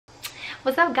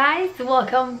What's up, guys?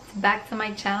 Welcome back to my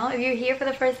channel. If you're here for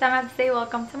the first time, I have to say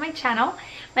welcome to my channel.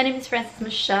 My name is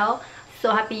Francessmichelle.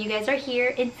 So happy you guys are here.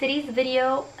 In today's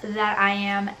video that I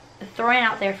am throwing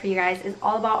out there for you guys is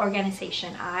all about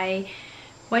organization. I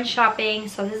went shopping,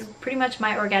 so this is pretty much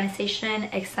my organization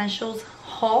essentials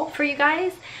haul for you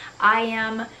guys. I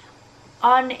am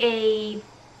on a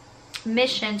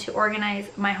mission to organize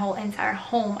my whole entire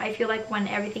home. I feel like when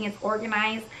everything is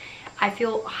organized, I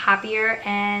feel happier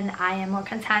and I am more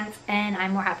content and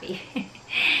I'm more happy.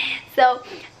 So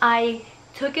I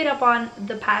took it up on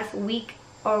the past week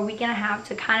or week and a half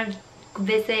to kind of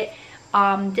visit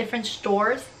different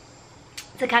stores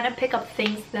to kind of pick up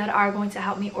things that are going to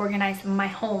help me organize my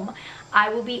home. I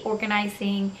will be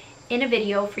organizing in a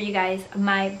video for you guys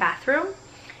my bathroom,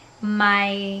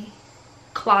 my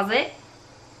closet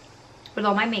with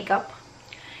all my makeup,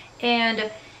 and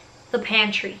the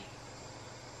pantry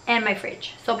and my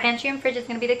fridge. So pantry and fridge is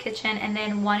going to be the kitchen, and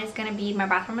then one is going to be my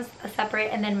bathroom is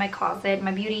separate, and then my closet,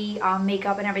 my beauty,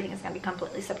 makeup, and everything is going to be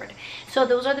completely separate. So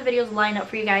those are the videos lined up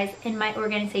for you guys in my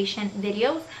organization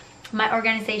videos, my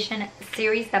organization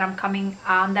series that I'm bringing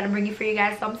for you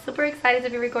guys. So I'm super excited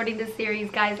to be recording this series,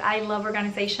 guys. I love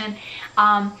organization.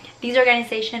 These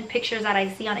organization pictures that I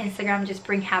see on Instagram just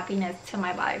bring happiness to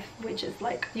my life, which is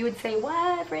like, you would say,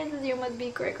 what, Frances, you must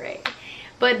be cray,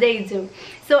 but they do.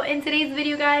 So in today's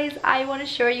video, guys, I want to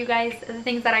show you guys the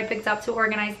things that I picked up to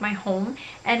organize my home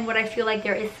and what I feel like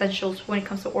they're essentials when it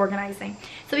comes to organizing.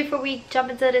 So before we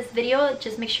jump into this video,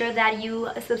 just make sure that you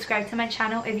subscribe to my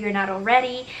channel if you're not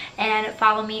already, and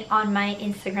follow me on my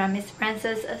Instagram. It's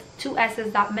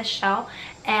Francess2s.Michelle,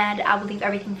 and I will leave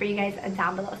everything for you guys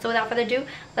down below. So without further ado,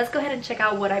 let's go ahead and check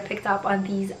out what I picked up on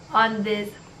this.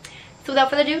 So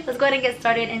without further ado, let's go ahead and get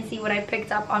started and see what I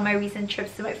picked up on my recent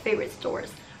trips to my favorite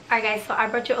stores. Alright, guys, so I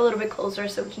brought you a little bit closer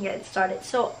so we can get started.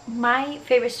 So my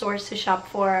favorite stores to shop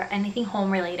for anything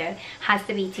home related has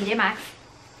to be TJMaxx,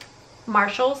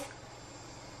 Marshalls,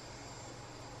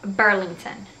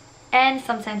 Burlington, and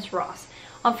sometimes Ross.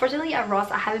 Unfortunately, at Ross,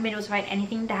 I haven't been able to find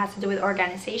anything that has to do with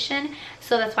organization,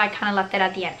 so that's why I kind of left it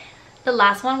at the end. The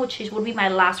last one, which would be my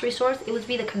last resource, it would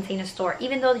be the Container Store.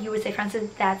 Even though you would say,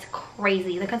 Frances, that's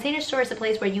crazy. The Container Store is a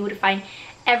place where you would find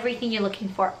everything you're looking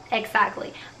for.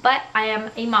 Exactly. But I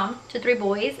am a mom to 3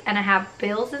 boys and I have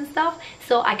bills and stuff,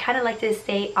 so I kind of like to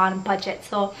stay on budget.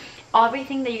 So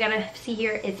everything that you're gonna see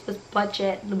here is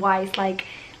budget wise. Like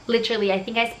literally, I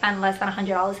think I spent less than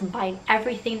 $100 in buying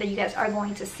everything that you guys are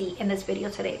going to see in this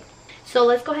video today. So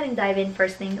let's go ahead and dive in.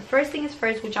 First thing is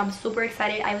first, which I'm super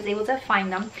excited I was able to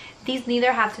find them. These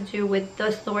neither have to do with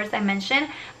the stores I mentioned,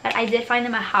 but I did find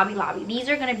them at Hobby Lobby. These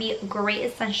are going to be great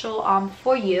essential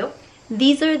for you.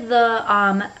 These are the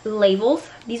labels.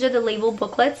 These are the label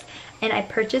booklets, and I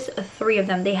purchased 3 of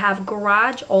them. They have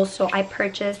garage also. I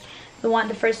purchased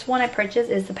the first one I purchased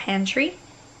is the pantry.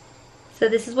 So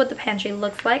this is what the pantry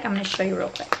looks like. I'm going to show you real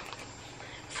quick.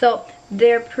 So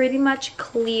they're pretty much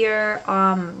clear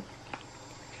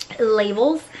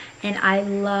labels, and I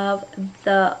love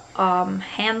the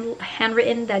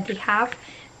handwritten that they have,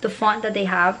 the font that they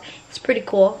have. It's pretty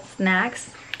cool.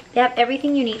 Snacks, they have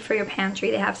everything you need for your pantry.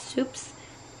 They have soups,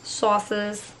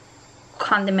 sauces,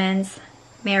 condiments,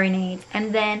 marinades,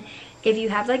 and then if you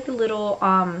have like the little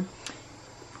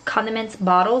condiments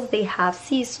bottles, they have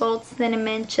sea salt,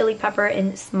 cinnamon, chili pepper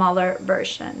in smaller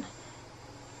version.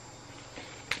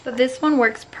 So this one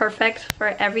works perfect for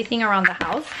everything around the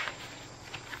house.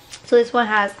 So this one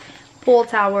has pool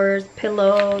towers,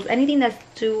 pillows, anything that's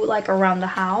due like around the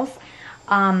house.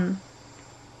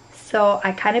 So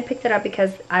I kind of picked it up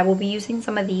because I will be using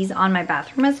some of these on my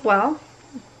bathroom as well.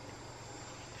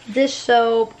 Dish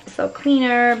soap, soap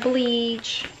cleaner,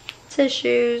 bleach,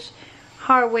 tissues,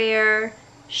 hardware,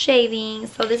 shaving.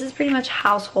 So this is pretty much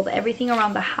household, everything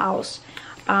around the house.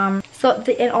 And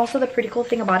also the pretty cool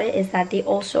thing about it is that they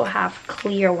also have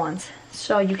clear ones.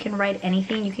 So you can write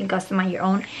anything, you can customize your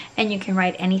own, and you can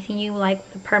write anything you like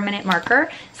with a permanent marker.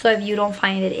 So if you don't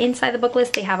find it inside the book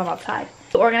list, they have them outside.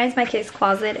 To organize my kids'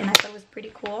 closet, and I thought it was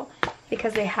pretty cool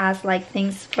because it has like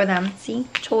things for them. See,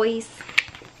 toys,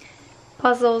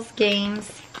 puzzles,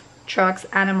 games, trucks,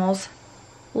 animals,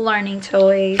 learning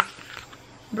toys,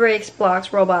 bricks,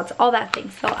 blocks, robots, all that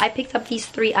thing. So I picked up these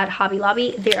 3 at Hobby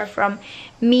Lobby. They are from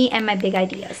me and my big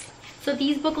ideas. So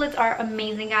these booklets are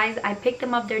amazing, guys. I picked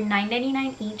them up. They're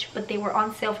 $9.99 each, but they were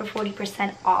on sale for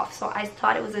 40% off. So I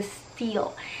thought it was a steal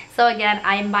steal. So again,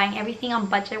 I am buying everything on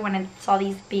budget when I saw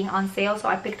these being on sale, so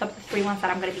I picked up the 3 ones that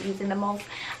I'm going to be using the most.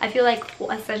 I feel like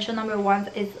essential number 1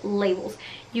 is labels.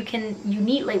 You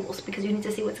need labels because you need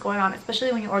to see what's going on,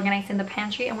 especially when you're organizing the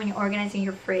pantry and when you're organizing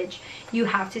your fridge. You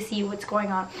have to see what's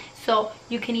going on. So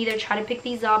you can either try to pick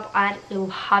these up at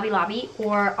Hobby Lobby,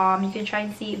 or you can try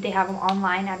and see if they have them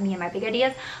online at Me and My Big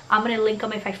Ideas. I'm going to link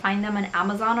them if I find them on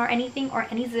Amazon or anything, or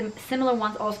any similar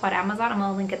ones also at Amazon. I'm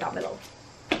going to link it down below.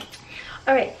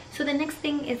 Alright, so the next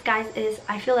thing is, guys, is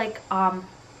I feel like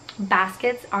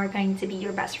baskets are going to be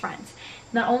your best friends.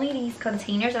 Not only these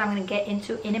containers that I'm going to get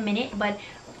into in a minute, but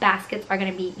baskets are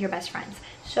going to be your best friends.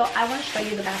 So I want to show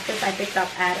you the baskets I picked up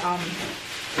at I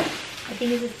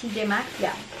think this is TJMaxx.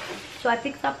 Yeah, so I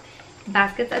picked up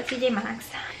baskets at TJMaxx.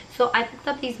 So I picked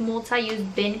up these multi-use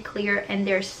bin clear, and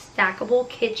they're stackable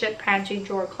kitchen, pantry,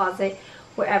 drawer, closet,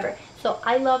 wherever. So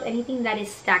I love anything that is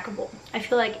stackable. I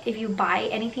feel like if you buy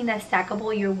anything that's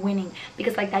stackable, you're winning,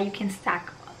 because like that you can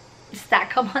stack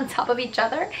them on top of each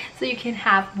other, so you can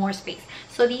have more space.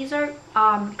 So these are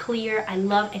clear. I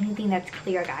love anything that's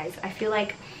clear, guys. I feel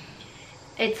like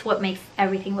it's what makes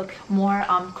everything look more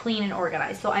clean and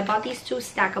organized. So I bought these 2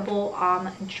 stackable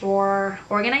drawer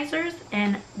organizers,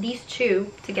 and these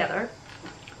 2 together,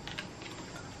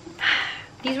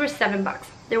 these were $7.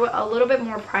 They were a little bit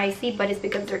more pricey, but it's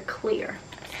because they're clear.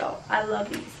 So I love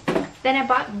these. Then I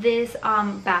bought this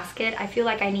basket. I feel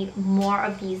like I need more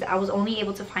of these. I was only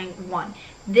able to find 1.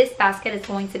 This basket is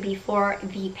going to be for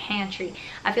the pantry.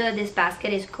 I feel like this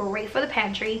basket is great for the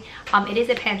pantry. It is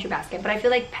a pantry basket, but I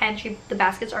feel like the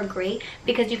baskets are great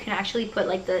because you can actually put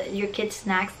like your kids'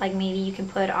 snacks. Like maybe you can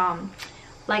put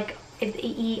like if they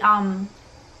eat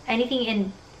anything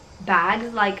in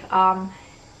bags, like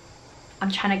I'm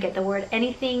trying to get the word,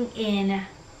 anything in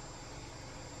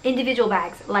individual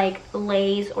bags like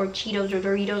Lay's or Cheetos or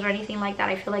Doritos or anything like that.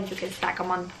 I feel like you can stack them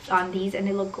on these and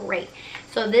they look great.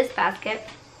 So this basket,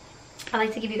 I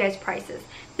like to give you guys prices.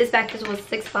 This basket was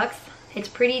 $6. It's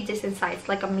pretty decent sized,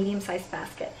 like a medium-sized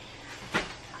basket.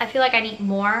 I feel like I need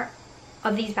more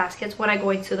of these baskets when I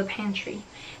go into the pantry.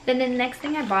 Then the next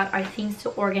thing I bought are things to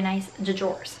organize the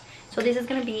drawers. So this is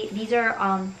gonna be, these are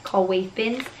called wave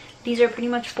bins. These are pretty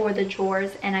much for the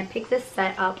drawers, and I picked this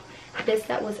set up. This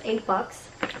set was $8,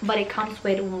 but it comes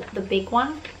with the big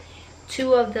one,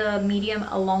 2 of the medium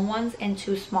long ones, and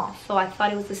 2 small. So I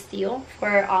thought it was a steal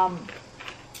for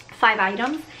 5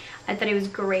 items. I thought it was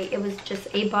great. It was just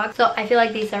 $8. So I feel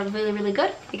like these are really, really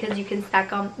good because you can stack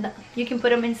them. You can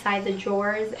put them inside the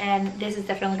drawers, and this is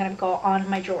definitely going to go on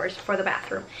my drawers for the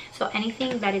bathroom. So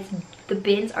anything that is, the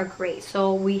bins are great.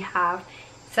 So we have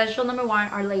essential number 1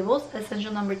 are labels.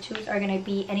 Essential number 2 are going to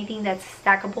be anything that's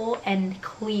stackable and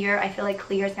clear. I feel like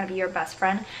clear is going to be your best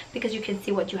friend because you can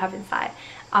see what you have inside.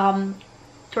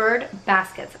 Third,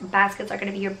 baskets. Baskets are going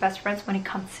to be your best friends when it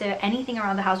comes to anything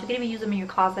around the house. You can even use them in your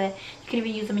closet. You can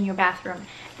even use them in your bathroom.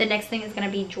 The next thing is going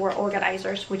to be drawer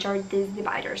organizers, which are these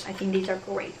dividers. I think these are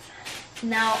great.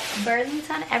 Now,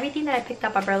 Burlington, everything that I picked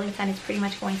up at Burlington is pretty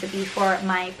much going to be for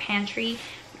my pantry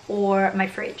or my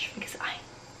fridge because I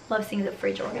love seeing the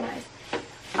fridge organized.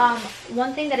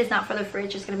 One thing that is not for the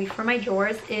fridge is going to be for my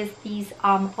drawers is these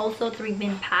also 3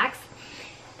 bin packs.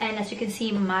 And as you can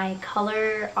see, my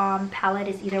color palette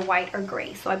is either white or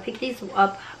gray. So I picked these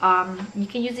up. You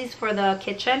can use these for the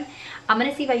kitchen. I'm going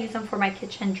to see if I use them for my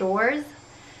kitchen drawers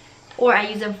or I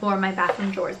use them for my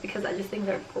bathroom drawers because I just think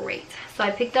they're great. So I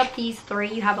picked up these 3.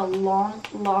 You have a long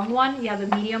one, you have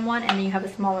a medium one, and then you have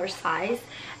a smaller size.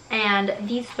 And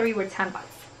these 3 were $10.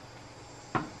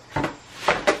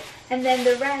 And then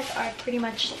the rest are pretty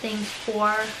much things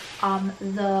for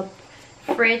the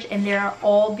fridge, and they're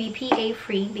all BPA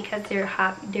free because they're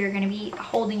going to be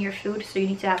holding your food, so you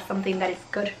need to have something that is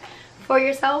good for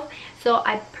yourself. So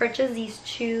I purchased these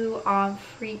 2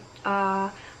 free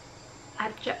I'm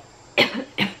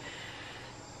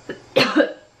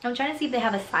trying to see if they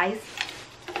have a size,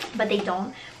 but they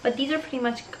don't. But these are pretty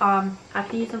much I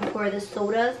can use them for the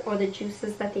sodas or the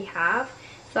juices that they have.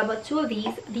 So I bought 2 of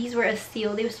these. These were a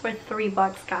steal. These were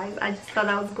 $3, guys. I just thought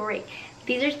that was great.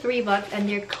 These are $3 and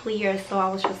they're clear, so I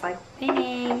was just like,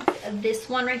 winning. This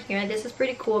one right here, this is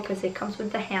pretty cool because it comes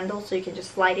with the handle, so you can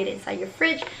just slide it inside your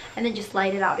fridge and then just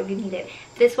slide it out if you need it.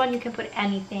 This one you can put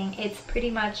anything. It's pretty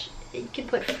much, you can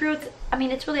put fruits. I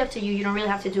mean, it's really up to you. You don't really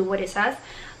have to do what it says,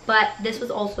 but this was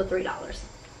also $3.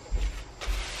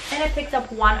 And I picked up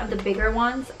one of the bigger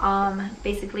ones.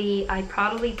 Basically, I will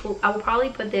probably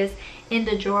put this in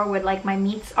the drawer where like my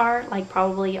meats are, like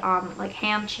probably like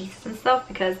ham, cheese, and stuff,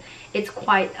 because it's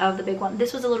quite the big one.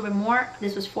 This was a little bit more.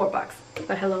 This was $4.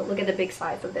 But hello, look at the big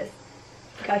size of this.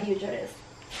 Look how huge it is.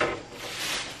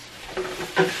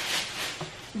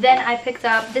 Then I picked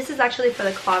up, this is actually for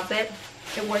the closet.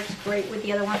 It works great with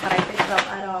the other ones that I picked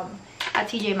up at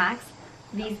TJMaxx.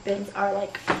 These bins are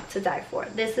like to die for.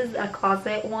 This is a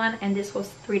closet one, and this was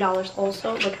 $3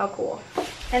 also. Look how cool.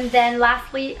 And then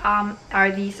lastly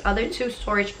are these other two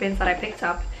storage bins that I picked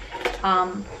up.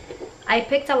 I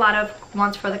picked a lot of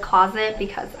ones for the closet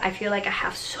because I feel like I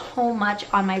have so much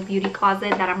on my beauty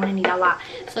closet that I'm gonna need a lot.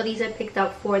 So these I picked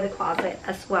up for the closet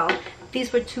as well.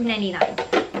 These were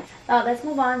 $2.99. Let's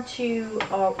move on to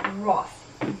Ross.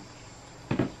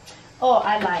 Oh,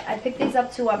 I lied. I picked these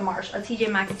up too at Marsh, at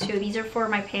TJMaxx too. These are for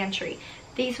my pantry.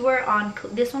 These were on,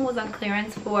 this one was on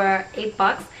clearance for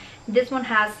 $8. This one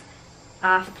has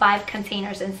 5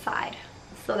 containers inside.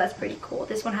 So that's pretty cool.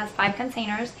 This one has 5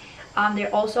 containers.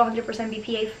 They're also 100%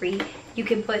 BPA free. You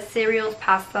can put cereals,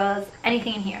 pastas,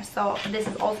 anything in here. So this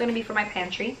is also going to be for my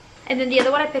pantry. And then the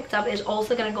other one I picked up is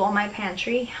also going to go on my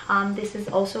pantry. This is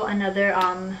also another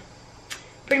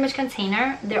pretty much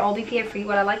container. They're all BPA free.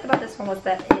 What I liked about this one was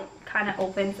that it kind of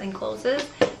opens and closes,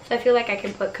 so I feel like I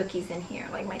can put cookies in here,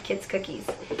 like my kids' cookies,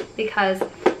 because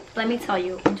let me tell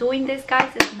you, doing this,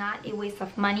 guys, is not a waste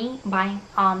of money. Buying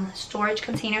storage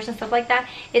containers and stuff like that,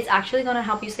 it's actually going to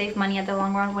help you save money at the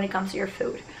long run when it comes to your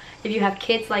food. If you have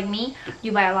kids like me,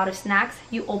 you buy a lot of snacks,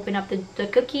 you open up the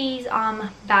cookies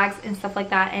bags and stuff like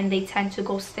that, and they tend to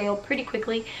go stale pretty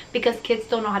quickly because kids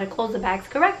don't know how to close the bags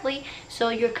correctly. So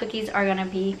your cookies are gonna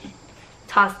be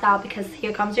tossed out because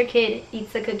here comes your kid,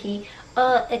 eats a cookie,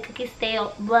 a cookie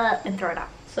stale, blah, and throw it out.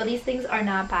 So these things are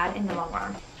not bad in the long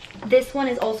run. This one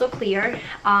is also clear,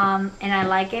 and I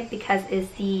like it because it's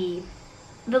the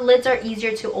lids are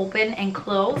easier to open and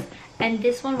close. And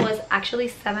this one was actually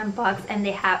 $7, and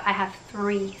I have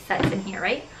 3 sets in here,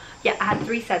 right? Yeah, I have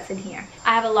 3 sets in here.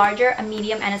 I have a larger, a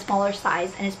medium, and a smaller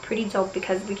size, and it's pretty dope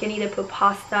because we can either put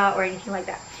pasta or anything like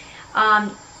that.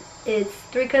 It's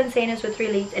 3 containers with 3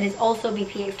 lids, and it's also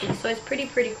BPA free, so it's pretty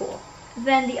cool.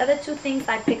 Then the other 2 things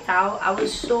I picked out, I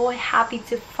was so happy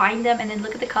to find them, and then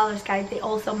look at the colors, guys. They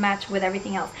also match with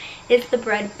everything else. It's the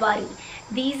bread buddy.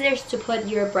 These are to put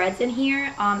your breads in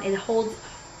here. It holds,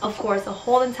 of course, a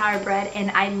whole entire bread,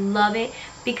 and I love it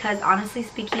because, honestly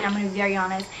speaking, I'm gonna be very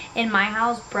honest, in my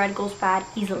house bread goes bad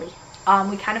easily.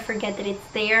 We kind of forget that it's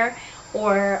there,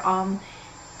 or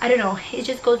I don't know, it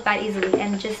just goes bad easily,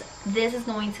 and just this is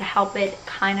going to help it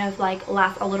kind of like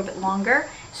last a little bit longer.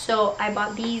 So I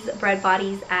bought these bread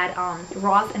bodies at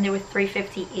Ross, and they were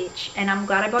 $3.50 each, and I'm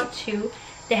glad I bought 2.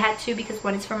 They had 2 because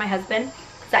one is for my husband.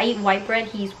 I eat white bread,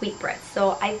 he eats wheat bread,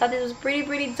 so I thought this was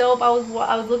pretty dope. I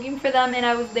was looking for them,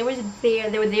 and they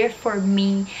were there for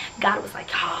me. God was like,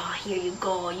 oh, here you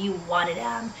go, you wanted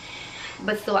them,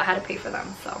 but still I had to pay for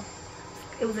them, so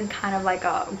it wasn't kind of like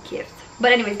a gift.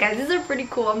 But anyways, guys, these are pretty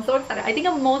cool. I'm so excited. I think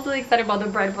I'm mostly excited about the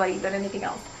bread buddy than anything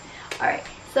else. All right,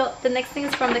 so the next thing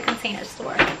is from the container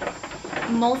store.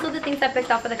 Most of the things I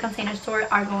picked up at the container store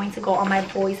are going to go on my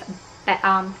boys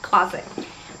closet.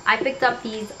 I picked up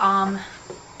these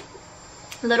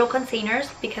little containers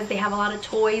because they have a lot of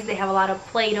toys, they have a lot of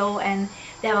Play-Doh, and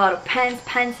they have a lot of pens,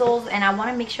 pencils, and I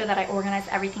want to make sure that I organize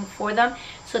everything for them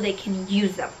so they can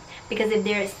use them. Because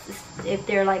if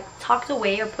they're like tucked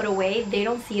away or put away, they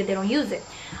don't see it, they don't use it.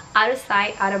 Out of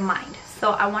sight, out of mind.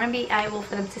 So I want to be able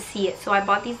for them to see it. So I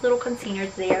bought these little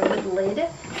containers there with lid.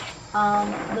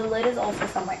 The lid is also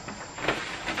somewhere.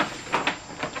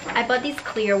 I bought these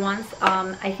clear ones.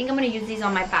 I think I'm going to use these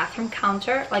on my bathroom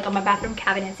counter, like on my bathroom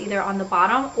cabinets, either on the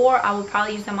bottom, or I will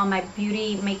probably use them on my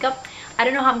beauty makeup. I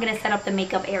don't know how I'm going to set up the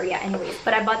makeup area anyways,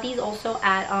 but I bought these also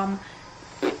at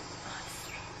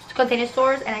container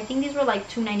stores, and I think these were like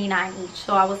 $2.99 each,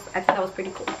 so I thought that was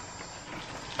pretty cool.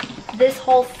 This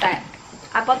whole set,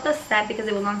 I bought the set because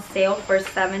it was on sale for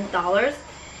 $7.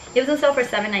 It was on sale for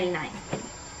 $7.99.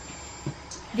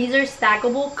 These are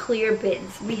stackable clear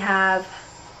bins. We have,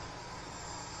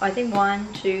 I think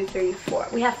 1, 2, 3, 4.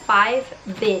 We have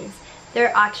 5 bins.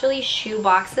 They're actually shoe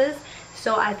boxes,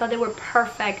 so I thought they were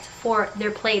perfect for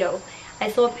their Play-Doh.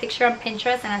 I saw a picture on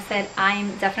Pinterest and I said,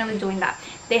 I'm definitely doing that.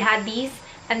 They had these,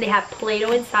 and they had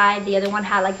Play-Doh inside. The other one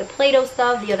had like the Play-Doh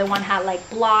stuff. The other one had like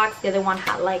blocks. The other one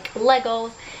had like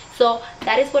Legos. So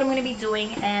that is what I'm going to be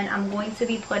doing, and I'm going to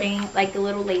be putting like the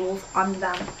little labels on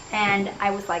them. And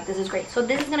I was like, this is great. So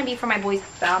this is going to be for my boys'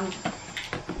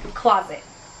 closet.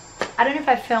 I don't know if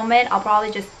I film it. I'll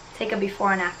probably just take a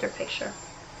before and after picture.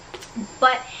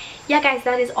 But yeah, guys,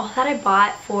 that is all that I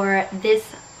bought for this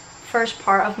first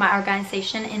part of my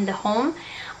organization in the home.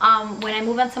 When I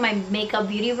move on to my makeup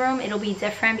beauty room, it'll be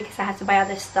different because I have to buy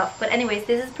other stuff. But anyways,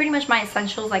 this is pretty much my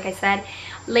essentials. Like I said,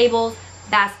 labels,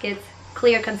 baskets,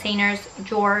 clear containers,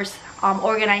 drawers,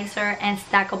 organizer, and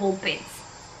stackable bins.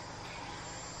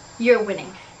 you're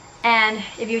winning. And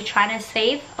if you're trying to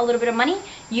save a little bit of money,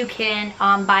 you can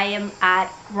buy them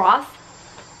at Ross,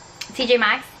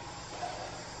 TJMaxx,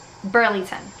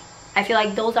 Burlington. I feel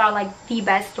like those are like the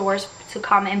best stores to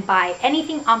come and buy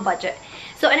anything on budget.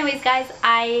 So anyways guys,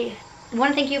 I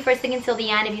want to thank you for sticking till the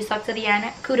end. If you stuck to the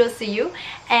end, kudos to you.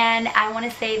 And I want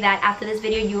to say that after this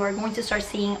video, you are going to start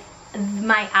seeing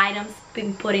my items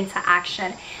being put into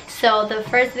action. So the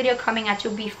first video coming at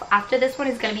you after this one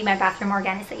is going to be my bathroom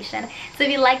organization. So if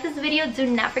you like this video, do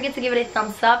not forget to give it a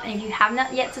thumbs up, and if you have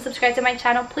not yet to subscribe to my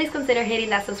channel, please consider hitting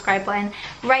that subscribe button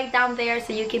right down there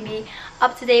so you can be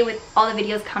up to date with all the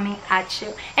videos coming at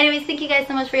you. Anyways, thank you guys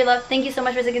so much for your love. Thank you so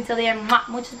much for sticking till the end.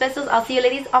 Muchos besos. I'll see you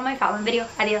ladies on my following video.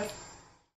 Adios.